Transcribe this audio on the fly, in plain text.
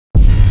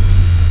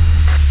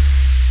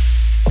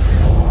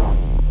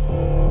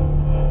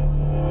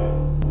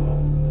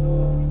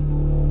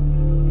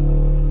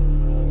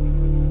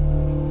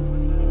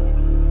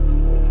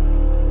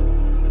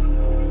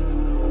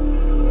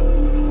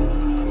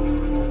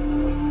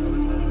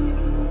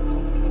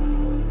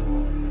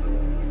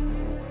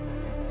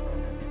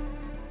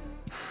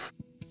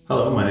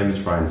Hello, my name is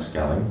Brian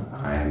Skellie.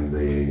 I am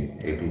the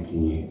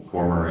APP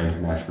former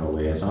international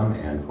liaison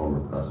and former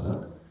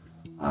president.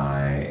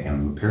 I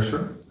am a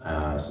piercer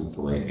since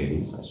the late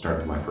 80s. I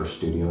started my first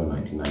studio in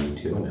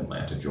 1992 in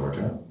Atlanta,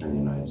 Georgia, in the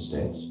United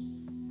States.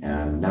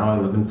 And now I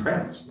live in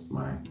France with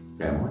my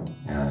family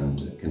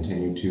and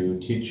continue to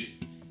teach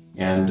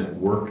and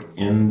work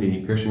in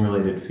the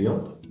piercing-related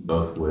field,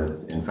 both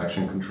with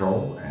infection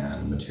control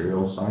and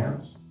materials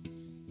science,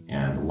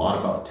 and a lot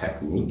about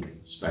technique,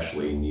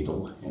 especially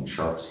needle and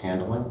sharps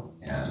handling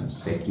and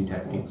safety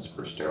techniques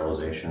for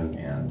sterilization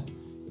and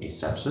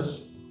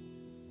asepsis.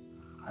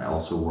 I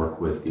also work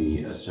with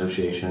the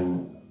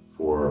Association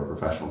for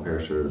Professional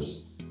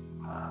Piercers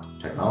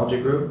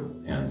technology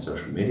group and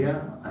social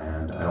media,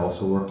 and I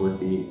also work with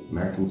the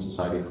American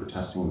Society for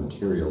Testing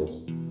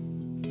Materials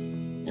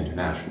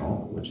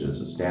International, which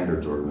is a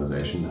standards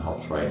organization that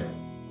helps write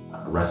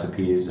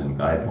recipes and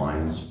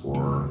guidelines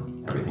for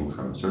everything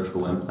from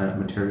surgical implant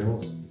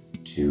materials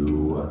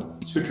to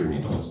suture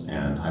needles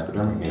and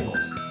hypodermic needles.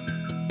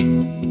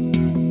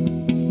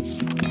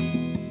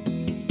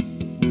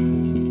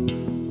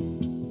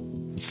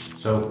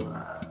 So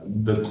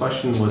the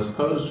question was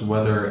posed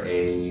whether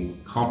a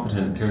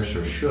competent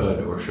piercer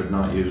should or should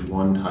not use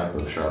one type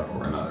of sharp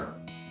or another.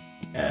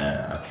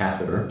 A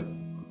catheter,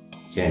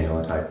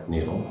 cannula type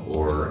needle,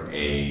 or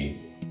a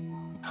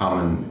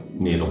common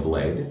needle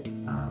blade.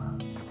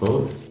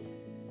 Both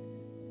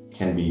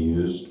can be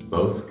used,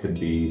 both could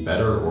be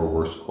better or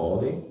worse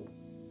quality.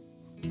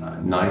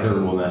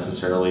 Neither will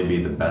necessarily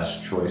be the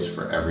best choice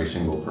for every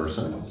single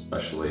person,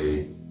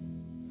 especially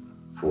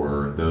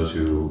for those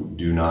who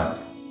do not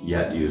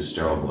yet use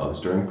sterile gloves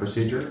during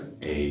procedure.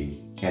 A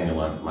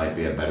cannula might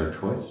be a better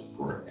choice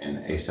for an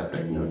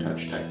aseptic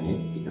no-touch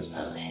technique because it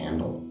has a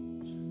handle.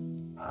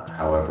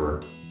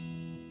 However,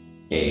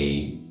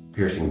 a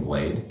piercing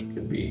blade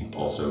could be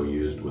also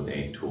used with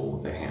a tool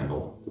with a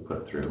handle to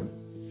put through.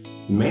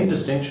 The main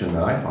distinction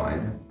that I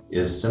find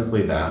is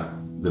simply that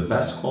the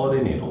best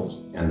quality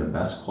needles and the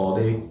best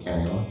quality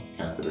cannula,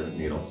 catheter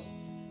needles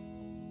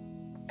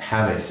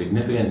have a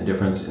significant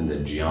difference in the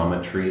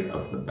geometry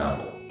of the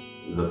bevel.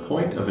 The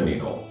point of a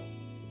needle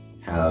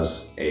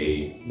has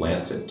a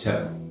lancet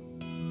tip,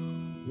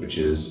 which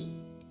is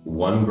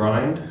one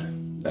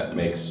grind that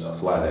makes a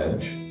flat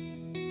edge,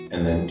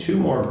 and then two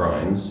more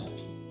grinds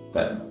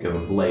that give a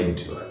blade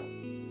to it.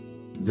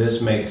 This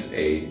makes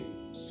a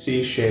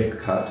C-shaped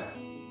cut,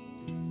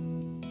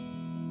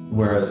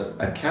 whereas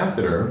a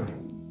catheter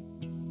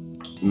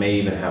may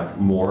even have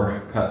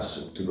more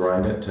cuts to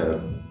grind it to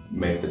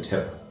make the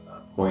tip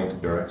point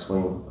direct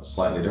swing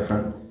slightly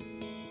different,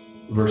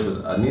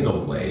 versus a needle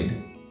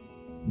blade.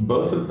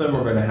 Both of them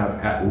are going to have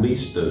at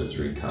least those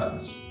three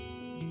cuts.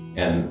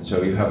 And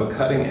so you have a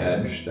cutting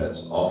edge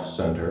that's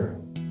off-center.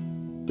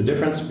 The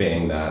difference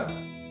being that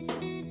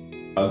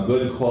a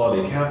good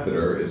quality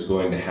catheter is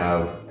going to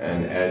have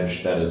an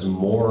edge that is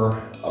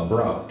more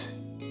abrupt,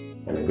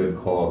 and a good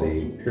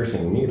quality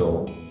piercing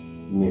needle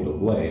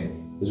blade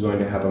is going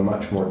to have a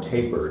much more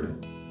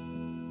tapered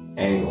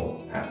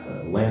angle at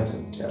the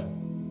lancet tip.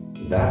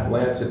 That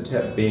lancet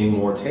tip being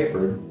more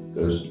tapered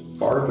goes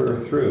farther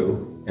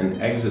through and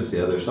exits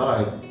the other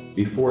side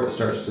before it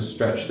starts to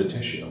stretch the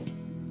tissue.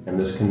 And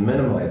this can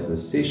minimize the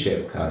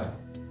C-shaped cut,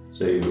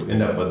 so you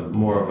end up with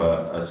more of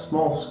a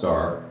small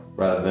scar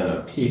rather than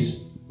a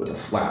piece with a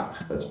flap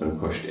that's been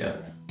pushed in.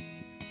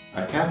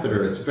 A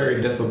catheter, it's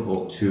very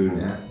difficult to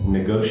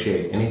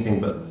negotiate anything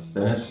but the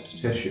thinnest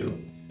tissue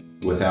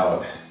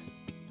without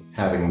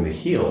having the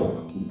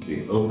heel,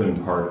 the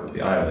open part of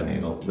the eye of the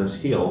needle, this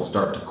heel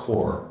start to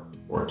core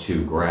or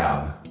to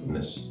grab in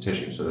this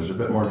tissue. So there's a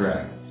bit more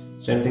drag.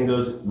 Same thing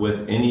goes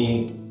with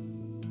any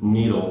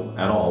needle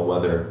at all,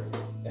 whether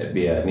it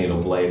be a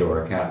needle blade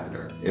or a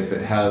catheter. If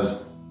it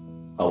has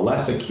a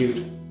less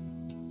acute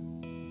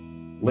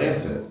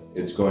lancet,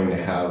 it's going to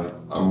have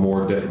a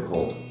more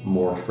difficult,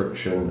 more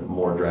friction,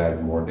 more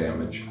drag, more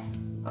damage,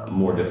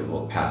 more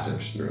difficult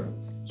passage through.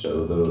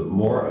 So the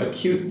more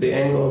acute the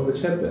angle of the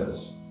tip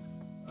is,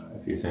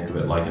 if you think of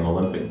it like an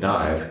Olympic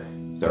dive,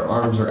 if their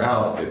arms are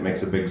out, it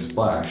makes a big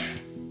splash.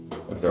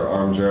 If their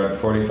arms are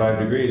at 45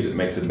 degrees, it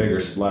makes a bigger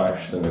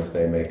splash than if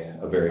they make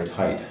a very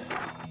tight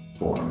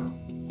form.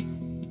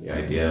 The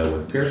idea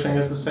with piercing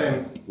is the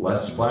same.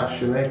 Less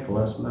splash you make,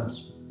 less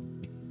mess.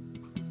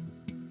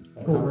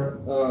 Cool.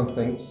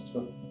 Thanks.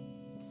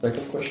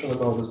 Second question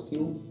about the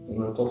steel.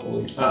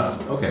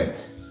 Okay.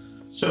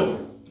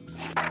 So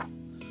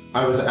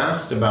I was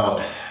asked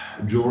about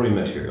jewelry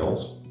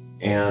materials,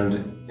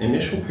 and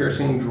initial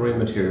piercing jewelry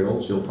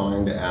materials you'll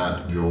find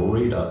at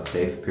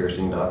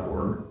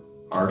jewelry.safepiercing.org.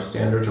 Our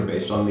standards are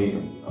based on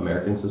the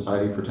American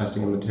Society for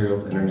Testing and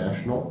Materials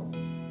International,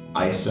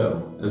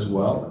 ISO as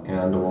well,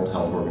 and the World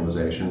Health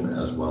Organization,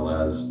 as well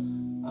as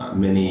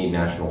many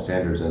national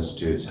standards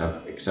institutes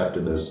have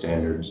accepted those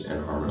standards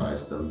and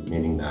harmonized them,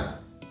 meaning that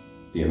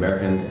the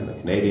American and the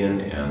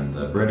Canadian and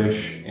the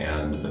British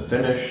and the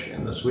Finnish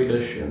and the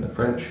Swedish and the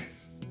French,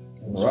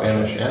 and the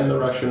Spanish and the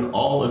Russian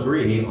all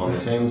agree on the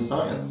same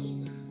science.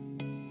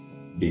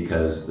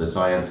 Because the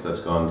science that's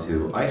gone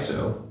to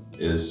ISO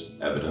is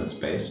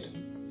evidence-based.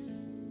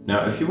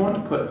 Now, if you want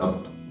to put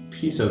a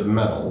piece of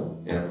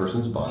metal in a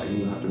person's body,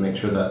 you have to make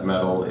sure that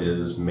metal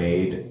is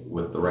made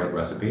with the right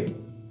recipe,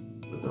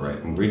 with the right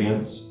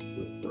ingredients,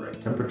 with the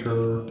right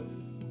temperature.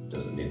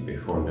 Does it need to be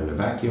formed in a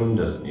vacuum?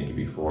 Does it need to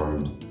be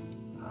formed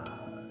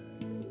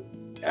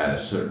at a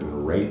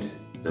certain rate?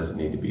 Does it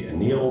need to be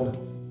annealed?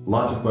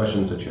 Lots of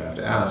questions that you have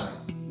to ask,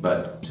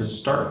 but to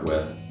start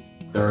with,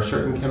 there are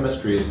certain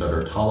chemistries that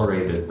are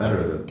tolerated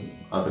better than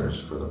others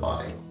for the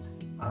body.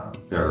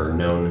 There are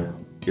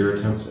known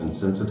irritants and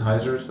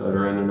sensitizers that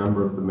are in a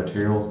number of the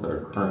materials that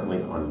are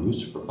currently on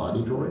use for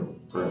body jewelry,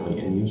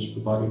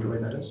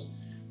 that is,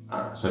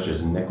 such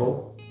as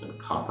nickel and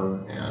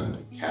copper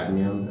and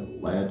cadmium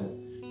and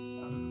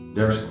lead.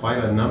 There's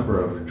quite a number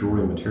of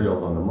jewelry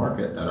materials on the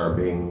market that are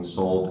being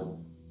sold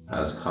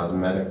as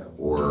cosmetic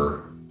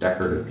or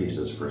decorative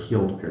pieces for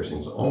healed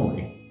piercings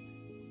only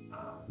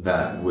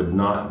that would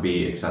not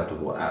be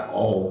acceptable at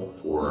all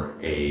for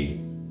a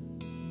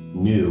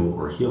new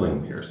or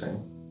healing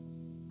piercing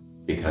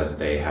because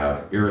they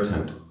have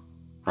irritant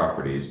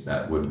properties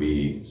that would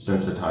be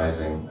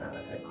sensitizing and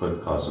it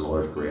could cause an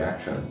allergic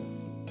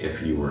reaction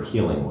if you were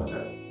healing with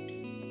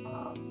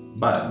it.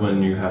 But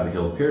when you have a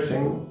healed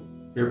piercing,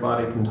 your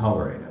body can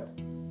tolerate it.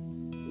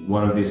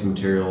 One of these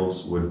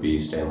materials would be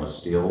stainless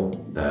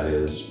steel that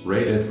is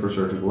rated for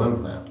surgical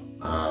implant.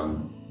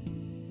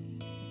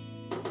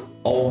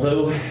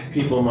 Although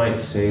people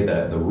might say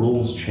that the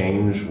rules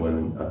change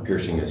when a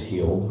piercing is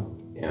healed,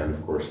 and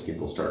of course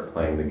people start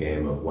playing the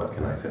game of what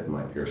can I fit in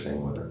my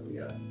piercing, whether it be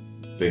a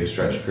big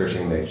stretch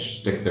piercing they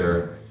stick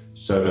their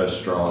soda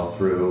straw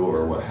through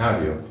or what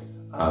have you.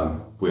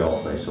 We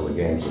all play silly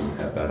games and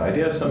have bad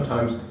ideas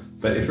sometimes,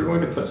 but if you're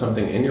going to put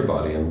something in your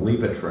body and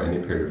leave it for any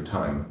period of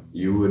time,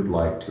 you would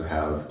like to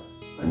have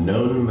a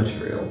known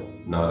material,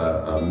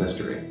 not a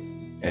mystery,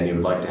 and you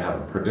would like to have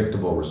a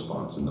predictable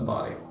response in the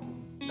body.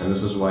 And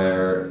this is why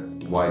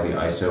the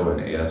ISO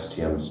and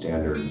ASTM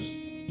standards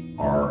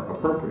are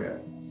appropriate.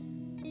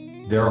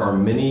 There are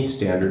many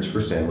standards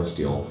for stainless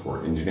steel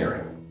for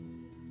engineering.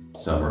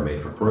 Some are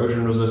made for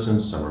corrosion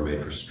resistance, some are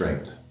made for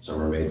strength,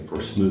 some are made for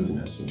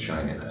smoothness and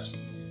shininess.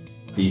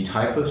 The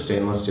type of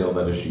stainless steel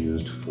that is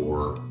used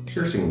for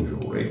piercing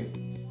jewelry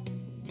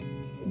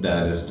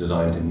that is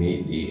designed to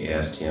meet the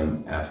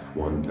ASTM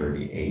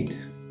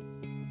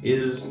F138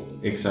 is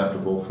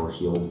acceptable for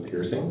healed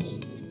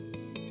piercings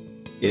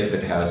if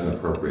it has an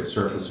appropriate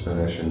surface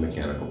finish and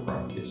mechanical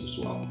properties as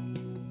well.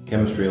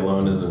 Chemistry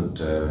alone isn't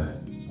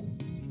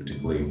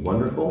particularly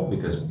wonderful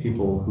because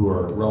people who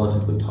are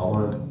relatively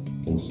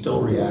tolerant can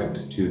still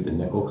react to the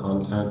nickel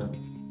content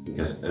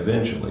because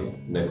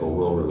eventually nickel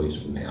will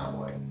release from the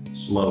alloy.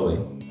 Slowly,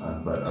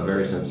 but a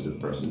very sensitive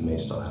person may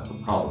still have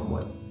a problem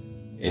with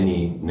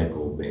any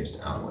nickel-based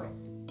alloy.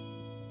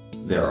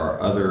 There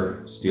are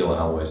other steel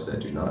alloys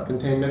that do not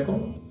contain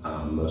nickel.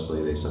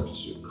 Mostly they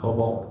substitute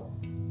cobalt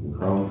and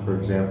chrome, for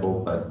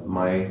example, but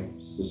my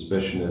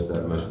suspicion is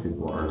that most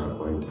people are not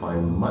going to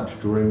find much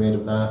jewelry made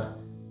of that,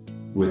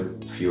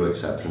 with few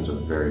exceptions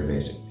of very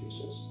basic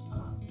pieces.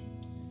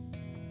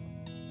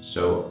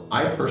 So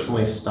I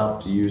personally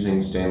stopped using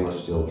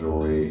stainless steel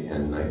jewelry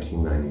in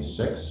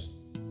 1996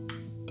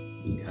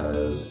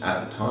 because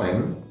at the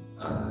time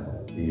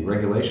the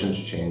regulations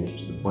changed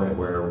to the point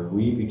where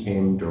we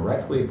became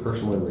directly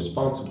personally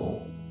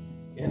responsible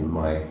in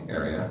my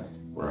area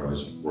where I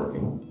was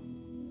working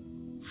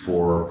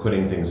for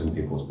putting things in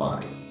people's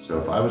bodies. So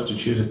if I was to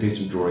choose a piece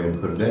of jewelry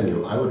and put it in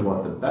you, I would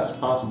want the best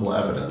possible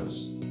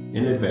evidence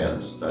in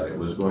advance that it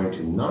was going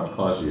to not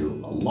cause you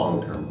a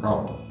long-term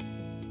problem.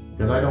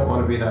 Because I don't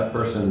want to be that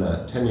person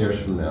that 10 years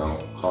from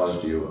now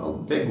caused you a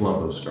big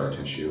lump of scar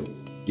tissue,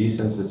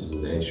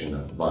 desensitization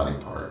of the body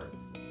part,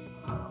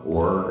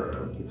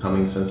 or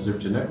becoming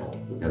sensitive to nickel.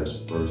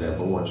 Because, for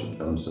example, once you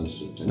become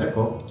sensitive to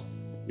nickel,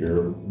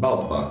 your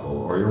belt buckle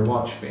or your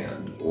watch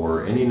band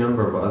or any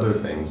number of other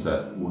things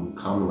that would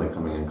commonly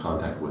coming in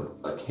contact with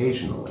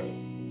occasionally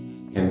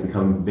can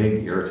become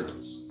big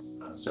irritants.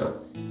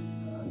 So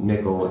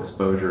nickel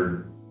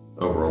exposure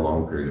over a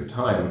long period of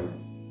time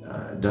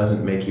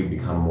doesn't make you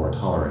become more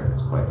tolerant.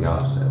 It's quite the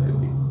opposite.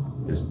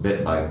 It is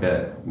bit by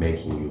bit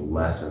making you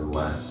less and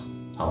less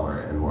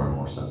tolerant and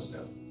more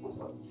sensitive.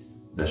 So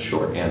the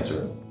short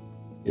answer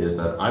is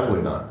that I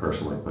would not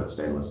personally put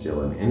stainless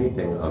steel in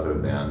anything other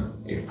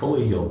than a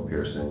fully healed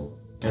piercing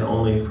and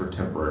only for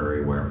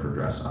temporary wear for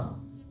dress up.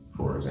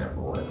 For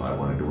example, if I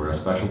wanted to wear a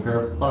special pair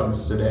of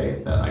plugs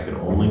today that I could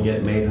only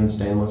get made in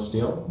stainless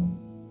steel,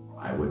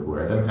 I would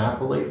wear them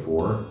happily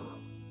for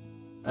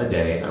a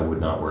day. I would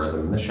not wear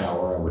them in the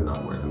shower. I would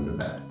not wear them to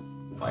bed.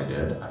 If I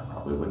did, I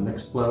probably wouldn't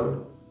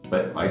explode.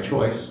 But by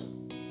choice,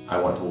 I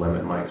want to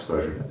limit my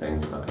exposure to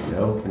things that I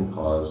know can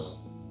cause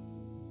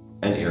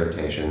an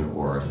irritation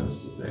or a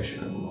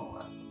sensitization in the long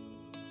run.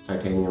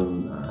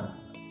 Titanium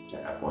to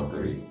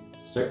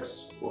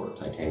F136 or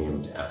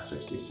titanium to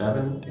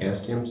F67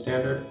 ASTM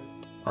standard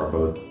are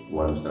both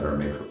ones that are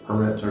made for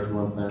permanent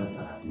surgical implant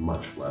that have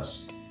much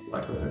less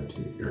likelihood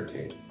to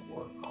irritate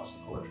or cause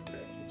allergic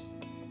reactions.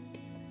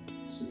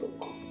 Super.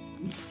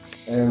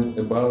 And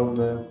about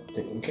the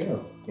taking care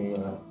in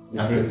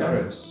different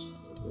areas.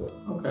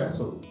 Okay.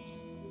 So,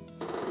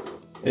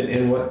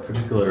 In what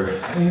particular?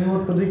 in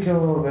what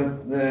particular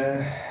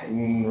that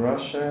in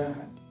Russia,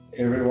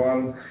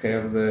 everyone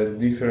have the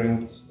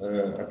different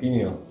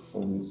opinion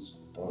on this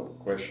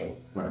question.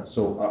 Right.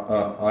 So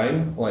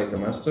I'm like a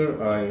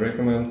master. I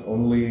recommend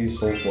only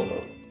salt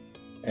water,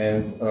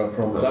 and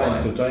from But time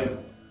why? to time,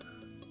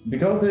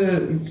 because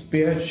it's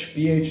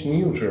pH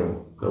neutral.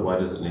 But why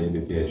does it need to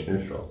be pH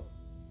neutral?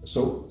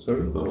 So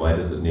sorry. But why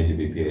does it need to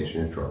be pH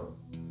neutral?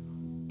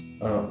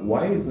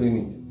 Why do we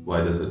need Why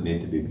does it need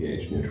to be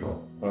pH neutral?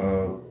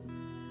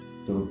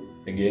 to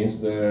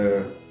against the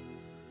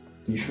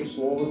tissue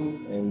swollen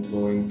and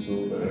going to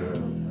the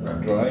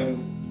drying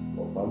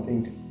or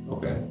something?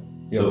 Okay.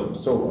 Yeah,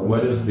 so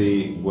what is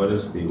the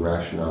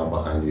rationale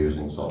behind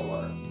using salt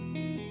water?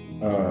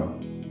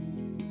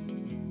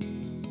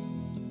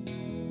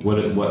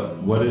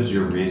 What is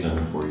your reason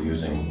for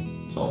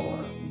using salt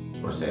water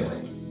or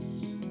saline?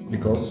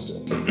 because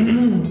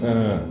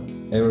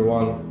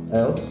everyone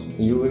else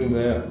using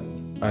the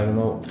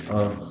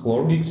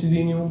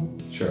chlorhexidinium.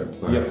 Sure.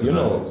 Yeah, you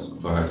know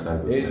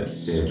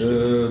It's it's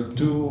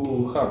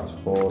too hard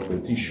for the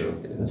tissue,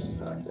 It is in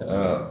fact. Yes.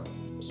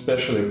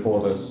 especially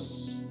for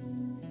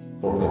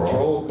for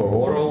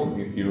oral.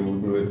 If you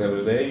do it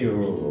every day, you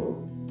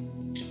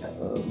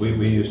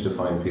We used to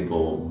find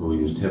people who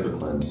used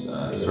Hibiclins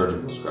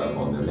surgical scrub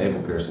on their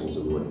navel piercings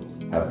and would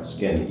have the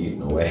skin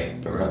eaten away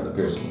around the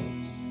piercing,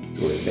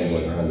 with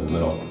dangling around the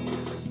middle.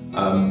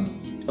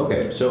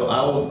 Okay, so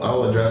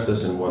I'll address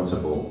this in one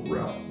simple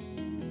route.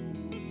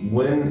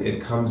 When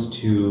it comes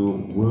to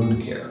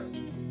wound care,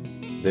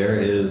 there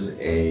is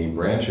a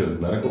branch of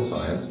medical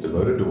science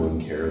devoted to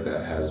wound care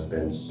that has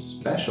been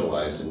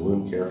specialized in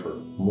wound care for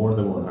more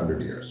than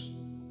 100 years.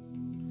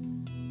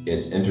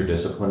 It's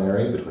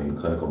interdisciplinary between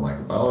clinical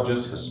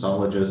microbiologists,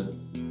 histologists,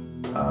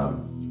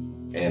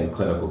 and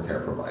clinical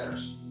care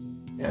providers,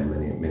 and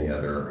many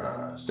other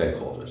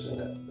stakeholders in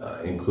it,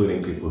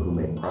 including people who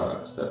make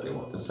products that they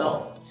want to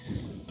sell.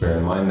 Bear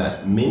in mind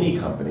that many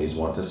companies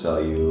want to sell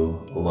you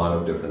a lot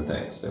of different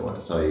things. They want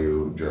to sell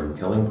you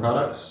germ-killing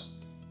products.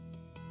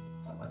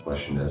 My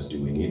question is, do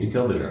we need to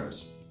kill the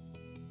germs?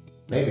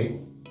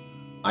 Maybe.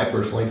 I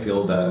personally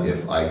feel that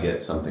if I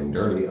get something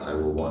dirty, I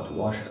will want to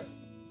wash it,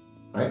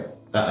 right?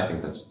 I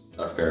think that's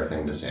a fair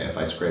thing to say. If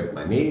I scrape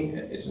my knee,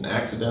 it's an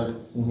accident.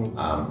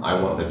 I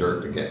want the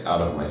dirt to get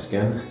out of my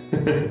skin.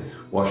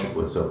 Wash it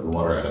with soap and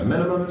water at a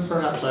minimum, and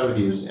perhaps I would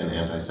use an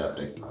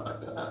antiseptic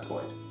product at that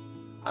point,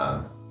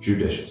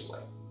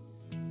 judiciously.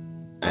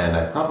 And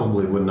I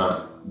probably would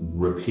not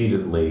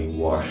repeatedly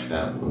wash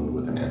that wound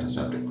with an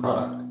antiseptic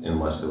product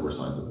unless there were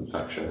signs of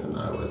infection and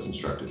I was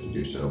instructed to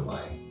do so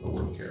by a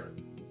wound care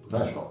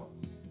professional.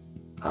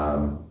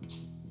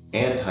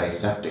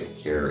 Antiseptic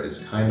care is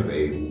kind of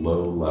a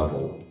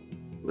low-level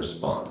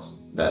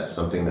response. That's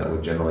something that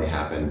would generally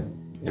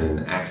happen in an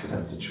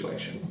accident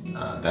situation.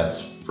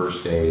 That's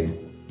first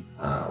aid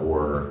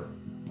or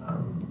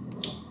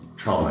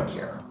trauma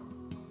care.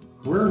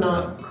 We're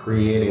not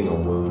creating a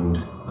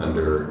wound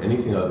under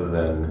anything other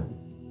than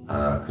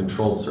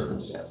controlled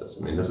circumstances.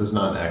 I mean, this is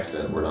not an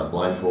accident. We're not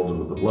blindfolded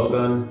with a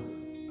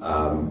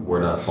blowgun.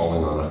 We're not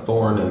falling on a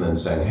thorn and then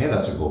saying, hey,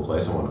 that's a cool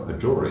place, I want to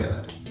put jewelry in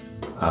it.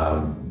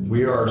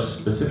 We are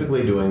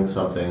specifically doing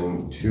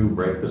something to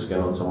break the skin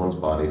on someone's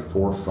body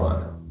for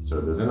fun. So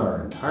it is in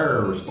our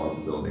entire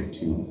responsibility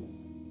to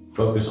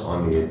focus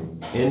on the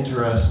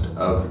interest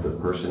of the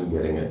person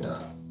getting it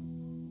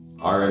done.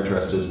 Our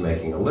interest is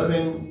making a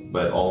living,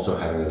 but also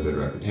having a good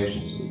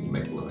reputation so we can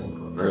make a living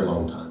for a very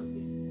long time.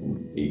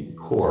 And the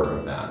core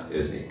of that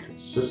is a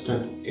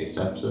consistent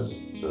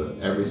asepsis so that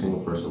every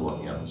single person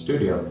walking out the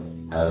studio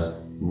has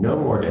no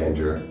more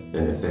danger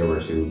than if they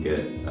were to get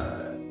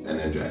an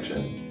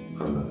injection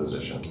from the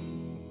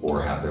physician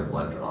or have their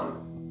blood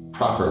drawn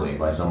properly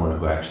by someone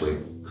who actually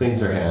cleans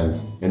their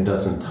hands and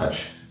doesn't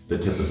touch the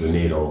tip of the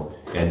needle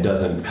and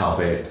doesn't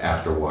palpate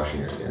after washing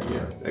your skin.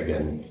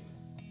 Again,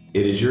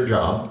 it is your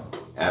job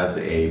as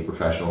a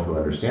professional who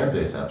understands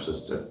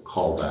asepsis to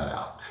call that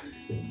out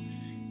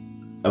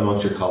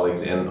amongst your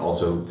colleagues and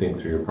also think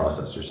through your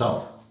process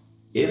yourself.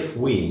 If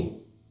we,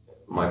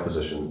 my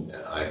position,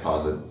 I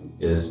posit,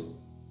 is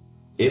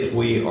if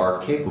we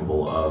are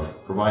capable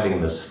of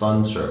providing this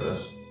fun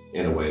service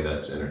in a way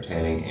that's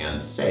entertaining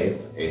and safe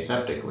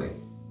aseptically,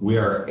 we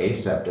are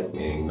aseptic,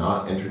 meaning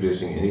not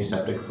introducing any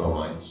septic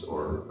fomites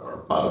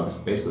or bugs.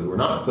 Basically, we're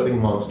not putting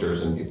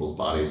monsters in people's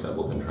bodies that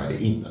will then try to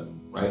eat them,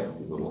 right?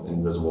 These little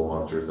invisible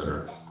monsters that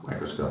are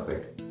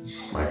microscopic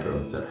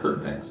microbes that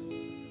hurt things.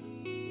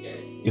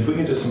 If we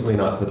can just simply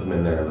not put them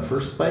in there in the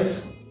first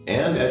place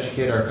and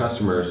educate our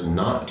customers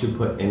not to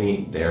put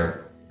any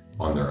there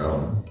on their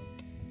own,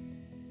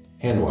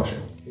 hand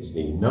washing is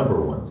the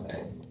 #1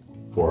 thing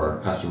for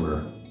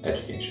customer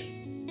education.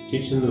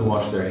 Teach them to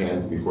wash their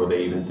hands before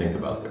they even think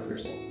about their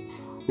piercing.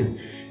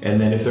 And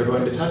then if they're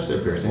going to touch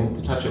their piercing,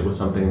 to touch it with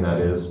something that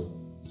is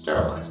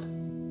sterilized.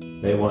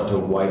 They want to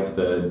wipe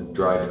the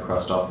dried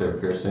crust off their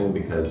piercing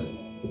because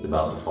it's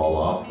about to fall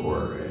off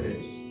or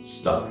it's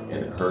stuck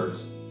and it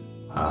hurts.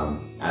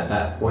 At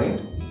that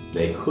point,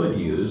 they could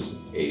use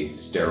a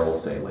sterile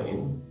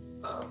saline.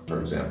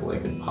 For example, they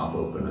could pop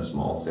open a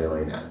small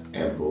saline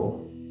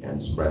ampoule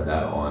and spread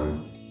that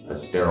on a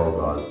sterile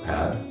gauze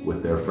pad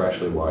with their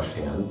freshly washed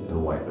hands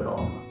and wipe it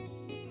off.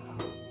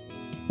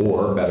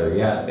 Or better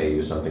yet, they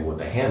use something with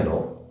a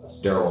handle, a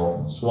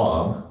sterile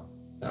swab,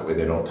 that way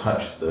they don't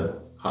touch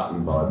the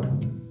cotton bud,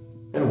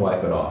 and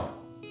wipe it off.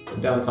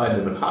 The downside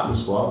to the cotton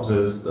swabs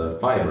is the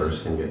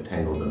fibers can get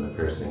tangled in the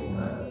piercing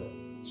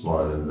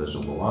smaller than the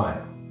visible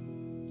eye.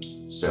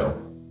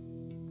 So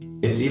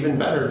it's even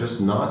better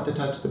just not to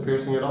touch the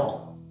piercing at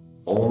all.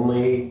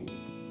 Only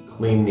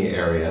clean the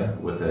area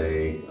with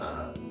a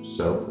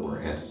soap or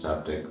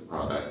antiseptic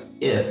product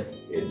if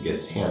it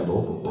gets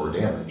handled or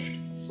damaged,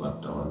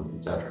 slept on,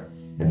 etc.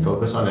 And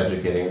focus on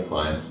educating your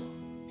clients.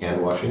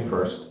 Hand washing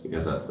first,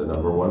 because that's the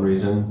 #1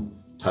 reason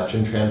touch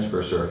and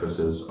transfer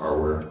surfaces are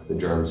where the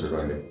germs are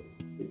going to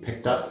be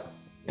picked up,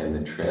 and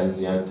the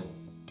transient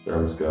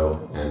germs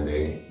go, and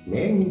they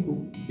may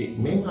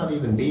not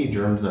even be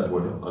germs that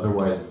would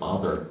otherwise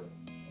bother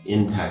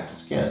intact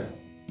skin.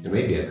 It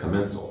may be a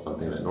commensal,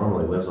 something that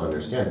normally lives on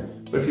your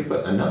skin, but if you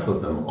put enough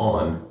of them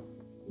on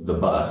the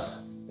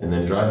bus and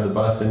then drive the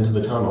bus into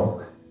the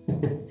tunnel,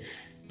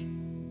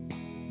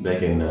 they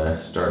can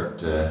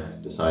start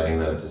deciding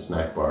that it's a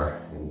snack bar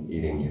and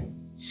eating you.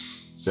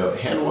 So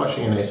hand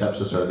washing and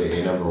asepsis are the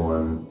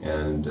 #1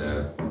 and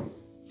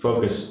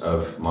focus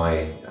of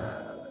my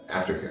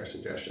aftercare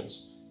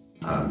suggestions.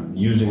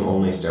 Using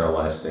only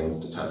sterilized things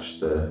to touch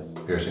the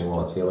piercing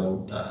while it's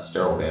healing,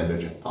 sterile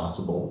bandage if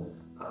possible,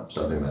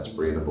 something that's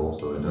breathable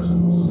so it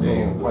doesn't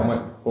stay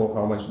For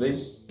how much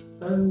days?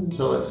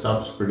 Until it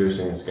stops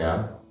producing a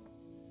scab.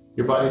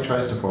 Your body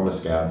tries to form a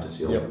scab to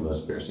seal up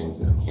most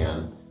piercings if it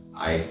can.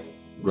 I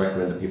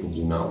recommend that people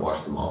do not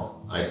wash them off.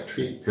 I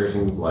treat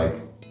piercings like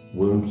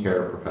wound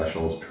care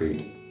professionals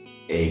treat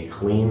a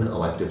clean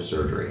elective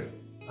surgery.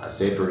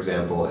 Say for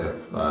example, if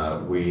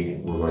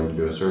we were going to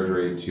do a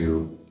surgery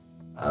to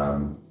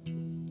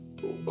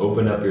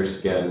open up your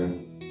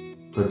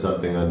skin, put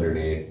something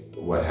underneath,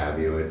 what have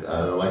you. It's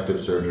an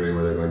elective surgery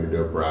where they're going to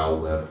do a brow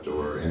lift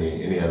or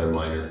any other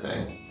minor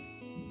thing.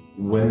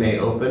 When they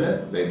open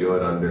it, they do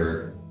it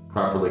under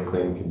properly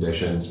clean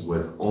conditions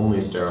with only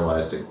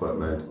sterilized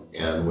equipment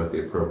and with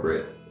the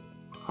appropriate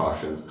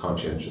precautions,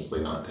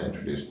 conscientiously not to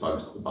introduce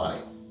bugs to the body.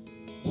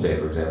 Say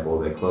for example,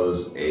 they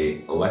close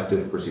a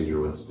elective procedure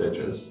with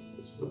stitches.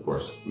 This is of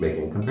course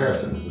making a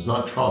comparison. This is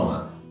not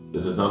trauma.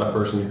 This is not a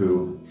person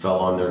who fell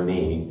on their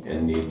knee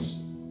and needs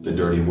the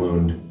dirty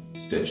wound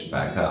stitched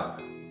back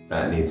up.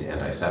 That needs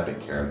antiseptic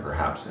care and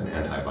perhaps an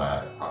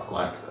antibiotic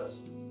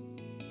prophylaxis.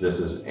 This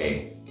is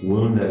a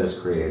wound that is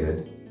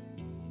created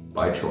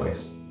by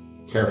choice,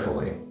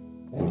 carefully,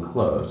 and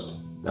closed.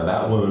 Now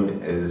that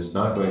wound is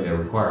not going to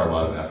require a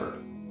lot of effort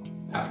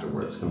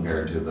afterwards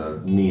compared to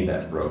the knee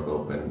that broke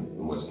open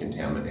and was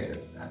contaminated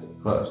and had to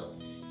be closed.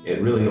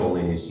 It really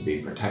only needs to be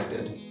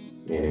protected,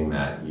 meaning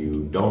that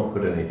you don't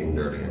put anything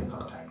dirty in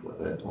contact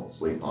with it, don't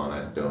sleep on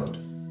it, don't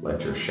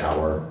let your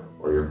shower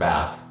or your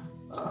bath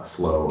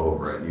flow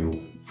over it.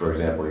 You, for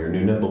example, your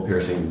new nipple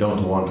piercing, you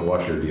don't want to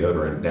wash your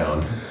deodorant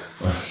down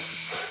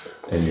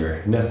in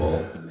your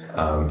nipple.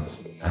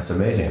 That's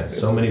amazing.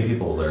 So many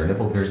people, their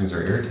nipple piercings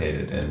are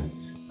irritated, and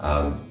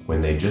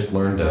when they just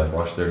learn to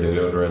wash their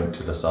deodorant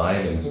to the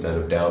side instead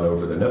of down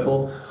over the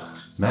nipple,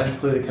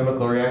 magically the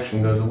chemical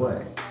reaction goes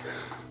away.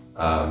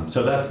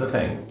 So that's the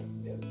thing.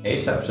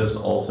 Asepsis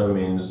also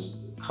means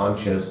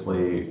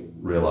consciously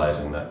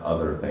realizing that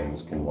other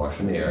things can wash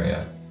in the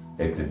area.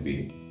 It could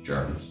be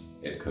germs,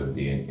 it could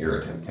be an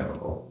irritant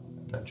chemical,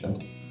 I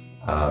mentioned.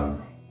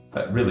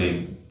 But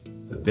really,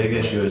 the big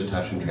issue is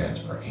touch and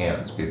transfer,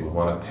 hands. People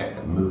want to pick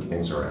and move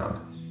things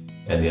around.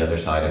 And the other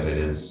side of it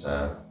is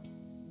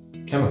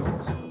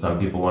chemicals. Some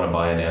people want to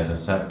buy an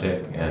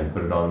antiseptic and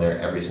put it on there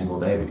every single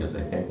day because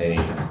they think they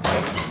need to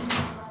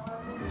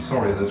fight.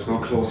 Sorry, there's no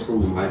closed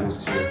room. I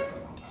must hear.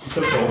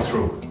 Go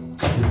through.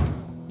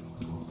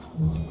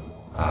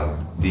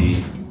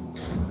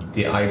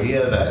 The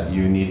idea that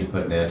you need to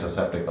put an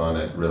antiseptic on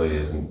it really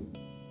isn't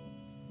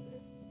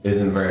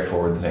very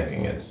forward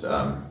thinking. It's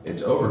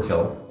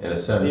overkill in a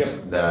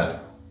sense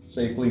that.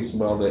 Say please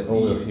about the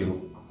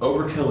overkill.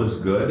 Overkill is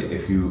good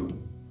if you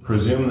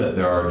presume that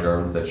there are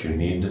germs that you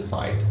need to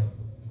fight,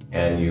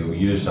 and you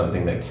use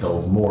something that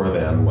kills more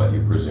than what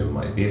you presume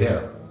might be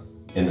there.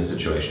 In the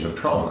situation of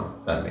trauma,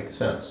 that makes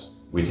sense.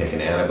 We take an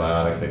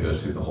antibiotic that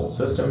goes through the whole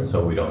system,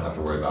 so we don't have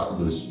to worry about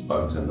loose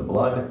bugs in the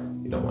blood.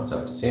 You don't want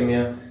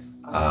septicemia.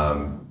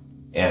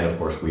 And of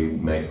course, we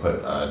may put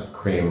a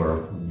cream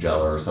or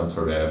gel or some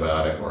sort of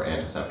antibiotic or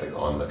antiseptic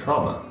on the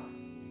trauma.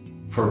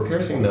 For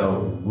piercing,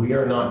 though, we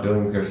are not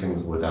doing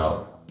piercings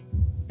without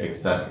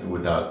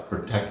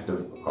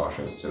protective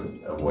precautions to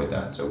avoid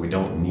that. So we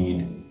don't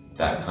need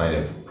that kind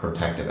of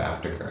protective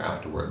aftercare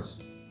afterwards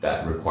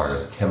that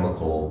requires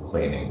chemical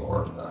cleaning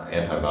or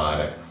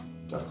antibiotic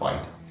to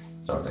fight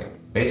something.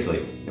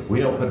 Basically, if we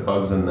don't put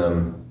bugs in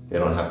them, They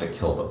don't have to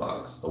kill the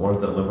bugs. The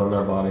ones that live on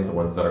their body, the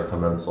ones that are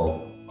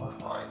commensal, are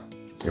fine.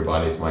 Your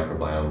body's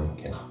microbiome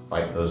can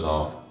fight those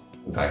off.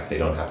 In fact, they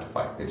don't have to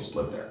fight, they just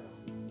live there.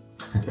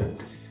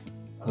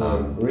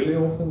 Really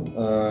often,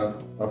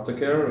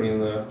 aftercare in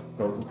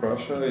north of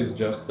Russia is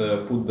just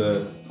put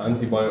the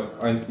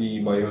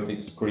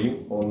antibiotic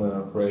cream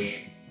on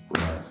fresh.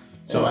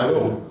 So I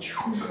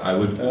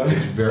would,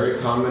 it's very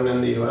common in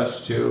the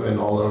US too, and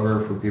all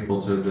over, for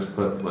people to just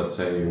put, let's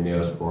say, your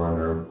Neosporin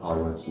or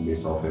polymyxin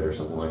bisulfate or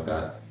something like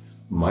that.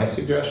 My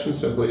suggestion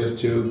simply is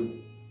to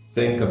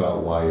think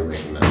about why you're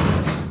making that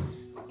choice.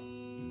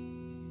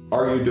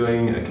 Are you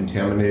doing a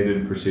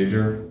contaminated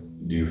procedure?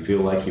 Do you feel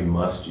like you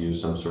must use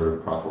some sort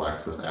of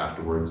prophylaxis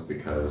afterwards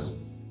because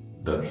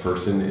the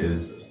person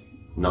is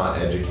not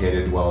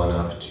educated well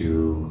enough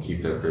to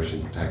keep their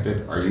person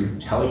protected? Are you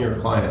telling your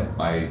client,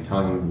 by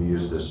telling them to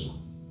use this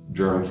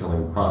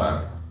germ-killing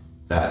product,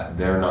 that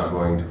they're not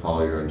going to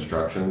follow your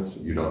instructions?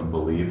 You don't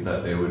believe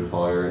that they would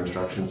follow your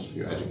instructions if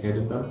you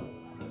educated them?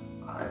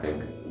 I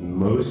think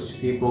most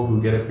people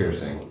who get a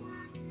piercing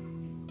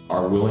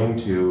are willing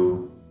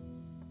to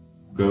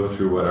go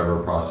through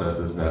whatever process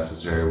is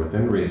necessary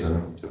within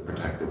reason to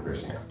protect the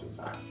piercing after the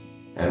fact,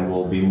 and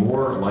will be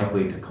more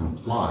likely to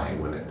comply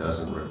when it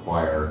doesn't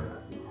require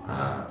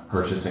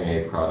purchasing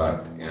a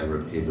product and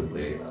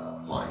repeatedly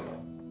applying it.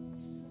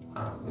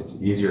 It's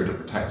easier to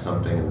protect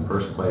something in the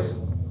first place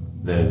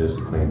than it is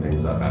to clean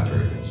things up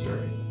after it gets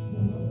dirty.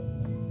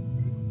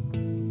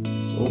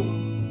 So